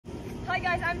Hi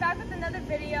guys, I'm back with another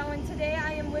video, and today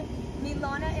I am with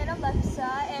Milana and Alexa,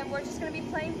 and we're just going to be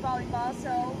playing volleyball,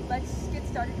 so let's get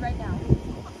started right now.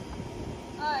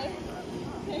 Alright.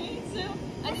 Okay, so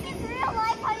I think it's real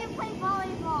life how you play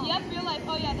volleyball. Yep, real life.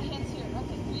 Oh yeah, the hands here.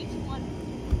 Okay, 3, 2, 1.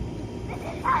 This is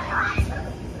real life.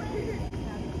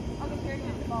 Okay, here you go,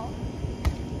 the ball.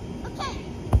 Okay.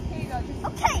 Here you go.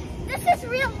 Okay, this is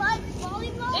real life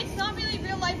volleyball? It's not really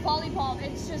real life volleyball,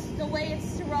 it's just the way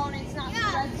it's thrown, it's not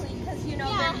friendly, because you know,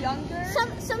 they're younger.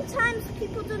 Sometimes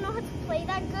people don't know how to play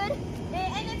that good.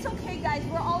 And it's okay guys,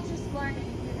 we're all just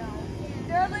learning, you know. Yeah.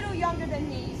 They're a little younger than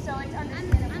me, so it's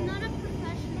understandable. I'm not a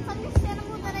professional. It's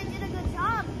understandable that I did a good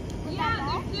job.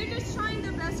 Yeah, they're just trying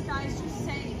their best guys, just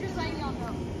letting y'all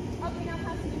know. Okay, now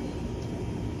pass it to me.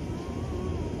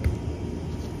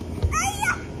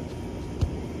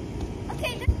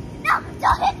 Okay, no,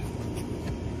 don't hit!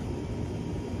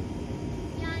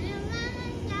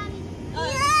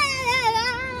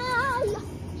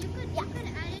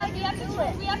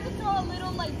 We have to throw a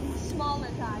little like smaller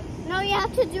guys. No, you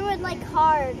have to do it like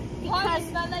hard.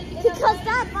 Because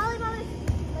that volleyball is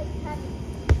like heavy.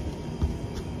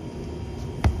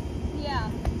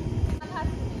 Yeah. I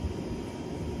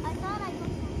thought I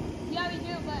could. Yeah, we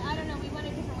do, but I don't know. We went a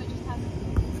different way. Just pass it.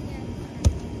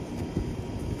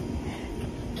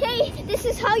 Okay, this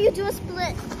is how you do a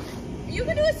split. You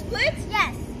can do a split?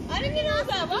 Yes. I didn't even know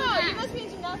that. Wow, you must be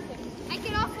into nothing. I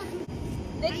can also.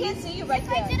 They can't see you right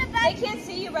there. They can't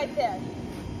see you right there.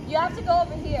 You have to go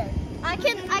over here. I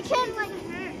can like hurt.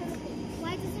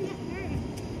 Why doesn't it hurt?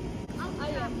 I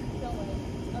am. Don't worry.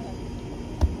 Okay.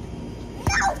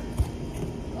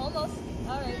 No! Almost.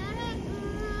 Alright.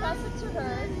 Pass it to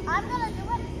her. I'm gonna do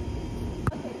it.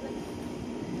 Okay, good.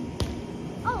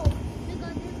 Oh, they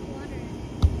got this water.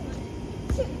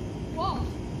 Whoa.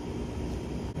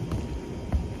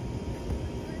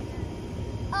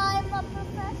 I'm a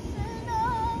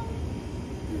professional.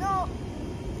 No.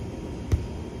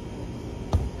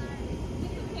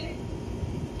 It's okay.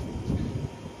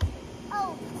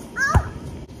 Oh.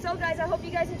 So guys, I hope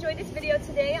you guys enjoyed this video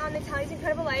today on Natalia's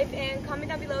Incredible Life, and comment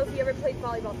down below if you ever played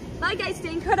volleyball. Bye guys, stay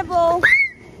incredible.